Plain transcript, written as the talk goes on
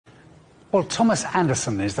Well, Thomas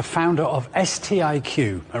Andersson is the founder of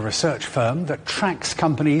STIQ, a research firm that tracks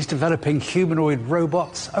companies developing humanoid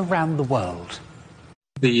robots around the world.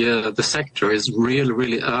 The sector is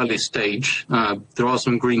really early stage. There are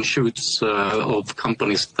some green shoots of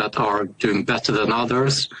companies that are doing better than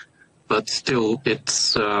others, but still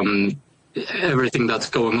it's everything that's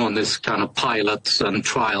going on is kind of pilots and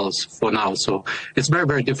trials for now. So it's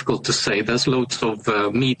very difficult to say. There's loads of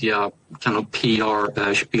media kind of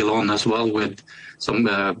PR spiel on as well, with some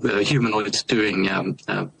humanoids doing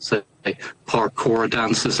say parkour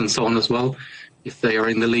dances and so on as well. If they are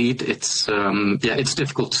in the lead, it's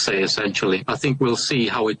difficult to say essentially. I think we'll see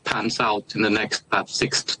how it pans out in the next perhaps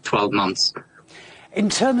 6 to 12 months. In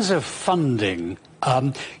terms of funding,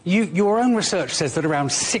 your own research says that around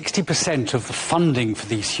 60% of the funding for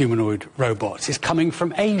these humanoid robots is coming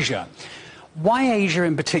from Asia. Why Asia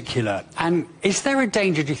in particular? And is there a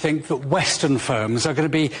danger, do you think, that Western firms are going to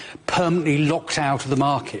be permanently locked out of the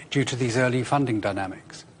market due to these early funding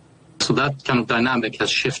dynamics? So that kind of dynamic has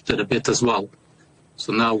shifted a bit as well.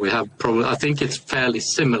 So now we have probably, I think it's fairly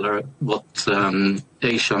similar what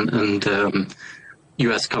Asian and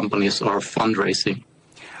US companies are fundraising.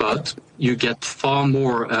 But you get far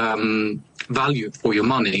more value for your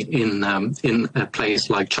money in a place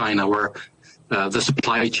like China, where the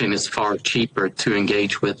supply chain is far cheaper to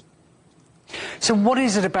engage with. So what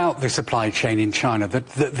is it about the supply chain in China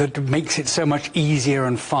that makes it so much easier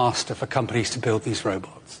and faster for companies to build these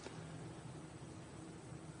robots?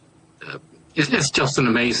 It's just an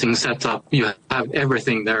amazing setup. You have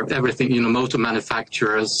everything there, everything, motor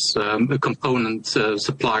manufacturers, component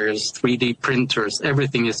suppliers, 3D printers,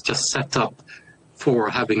 everything is just set up for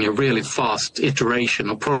having a really fast iteration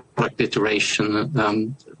or product iteration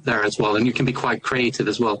there as well. And you can be quite creative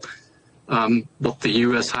as well. What the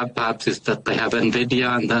US have perhaps is that they have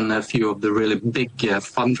NVIDIA and then a few of the really big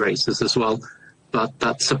fundraisers as well. But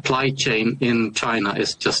that supply chain in China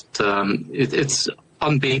is just, it's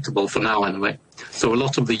unbeatable for now anyway. So a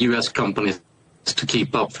lot of the US companies, to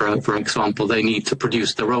keep up, for example, they need to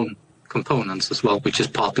produce their own components as well, which is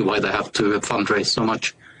partly why they have to fundraise so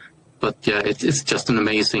much. But yeah, it's just an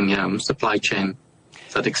amazing supply chain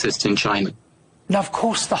that exists in China. Now, of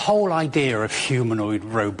course, the whole idea of humanoid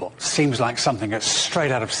robots seems like something that's straight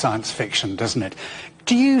out of science fiction, doesn't it?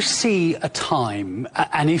 Do you see a time,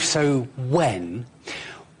 and if so,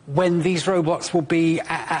 when these robots will be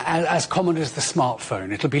as common as the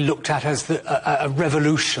smartphone? It'll be looked at as a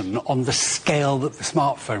revolution on the scale that the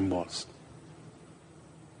smartphone was.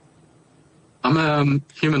 I'm a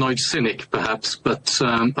humanoid cynic, perhaps, but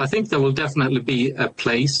I think there will definitely be a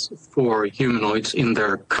place for humanoids in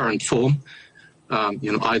their current form,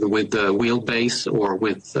 either with the wheelbase or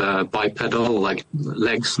with bipedal, like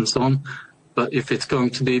legs and so on. But if it's going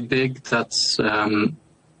to be big, that's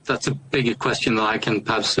a bigger question that I can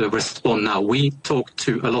perhaps respond now. We talk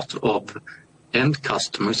to a lot of end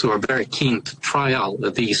customers who are very keen to try out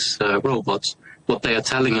these robots. What they are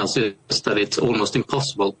telling us is that it's almost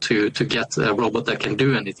impossible to get a robot that can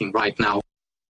do anything right now.